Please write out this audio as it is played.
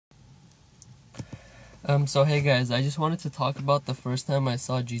So hey guys, I just wanted to talk about the first time I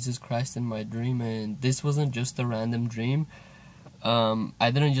saw Jesus Christ in my dream, and this wasn't just a random dream.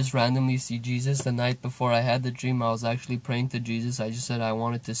 I didn't just randomly see Jesus. The night before I had the dream, I was actually praying to Jesus. I just said I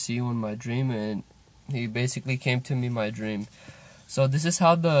wanted to see you in my dream, and he basically came to me in my dream. So this is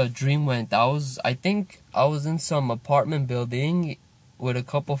how the dream went. I think I was in some apartment building with a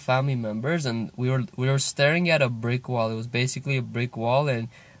couple family members, and we were staring at a brick wall. It was basically a brick wall, and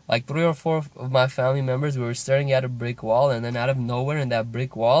like 3 or 4 of my family members, we were staring at a brick wall, and then out of nowhere in that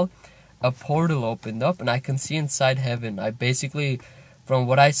brick wall, a portal opened up, and I can see inside heaven. I basically, from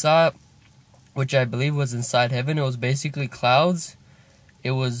what I saw, which I believe was inside heaven, it was basically clouds.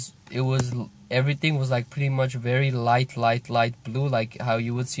 It was everything was like pretty much very light blue, like how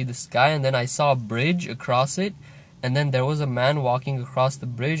you would see the sky. And then I saw a bridge across it, and then there was a man walking across the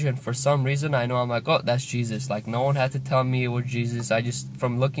bridge, and for some reason I'm like, oh, that's Jesus. Like, no one had to tell me it was Jesus. I just,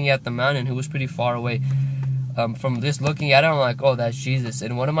 from looking at the man, and he was pretty far away, from just looking at him, I'm like, oh, that's Jesus.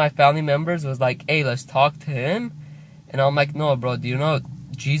 And one of my family members was like, hey, let's talk to him. And I'm like, no, bro, do you know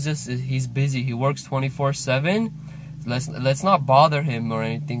Jesus he's busy. He works 24/7. Let's not bother him or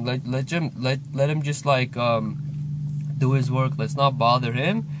anything. Let him just like do his work. Let's not bother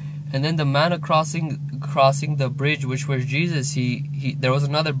him. And then the man crossing the bridge, which was Jesus, there was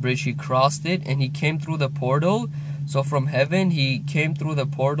another bridge. He crossed it, and he came through the portal. So from heaven, he came through the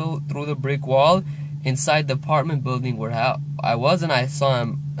portal, through the brick wall, inside the apartment building where I was, and I saw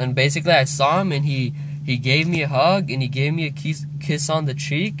him. And basically, I saw him, and he gave me a hug, and he gave me a kiss on the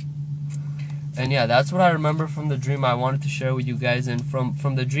cheek. And yeah, that's what I remember from the dream. I wanted to share with you guys. And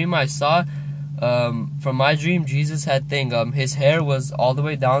from the dream I saw, from my dream, Jesus had his hair was all the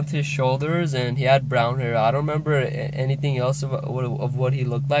way down to his shoulders, and he had brown hair. I don't remember anything else of what he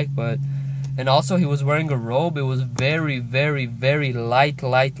looked like, and also he was wearing a robe. It was very light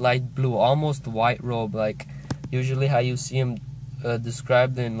blue, almost white robe, like usually how you see him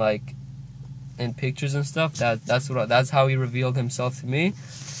described in like in pictures and stuff. That's how he revealed himself to me.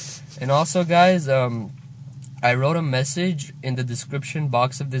 And also, guys, I wrote a message in the description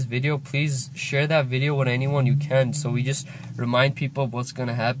box of this video. Please share that video with anyone you can, so we just remind people of what's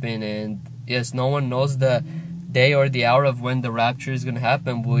gonna happen. And yes, no one knows the day or the hour of when the rapture is gonna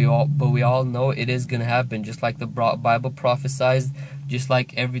happen, but we all know it is gonna happen, just like the Bible prophesied, just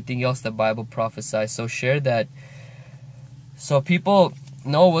like everything else the Bible prophesies. So share that, so people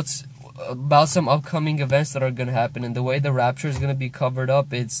know what's about some upcoming events that are going to happen. And the way the rapture is going to be covered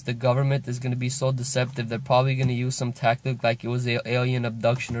up, it's the government is going to be so deceptive. They're probably going to use some tactic like it was alien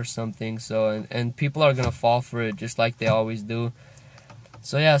abduction or something. So and people are going to fall for it, just like they always do.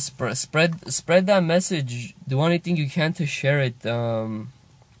 So yeah, spread that message. Do anything you can to share it. So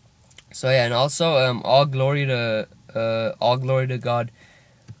yeah, and also all glory to God,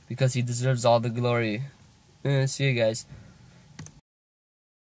 because he deserves all the glory. See you guys.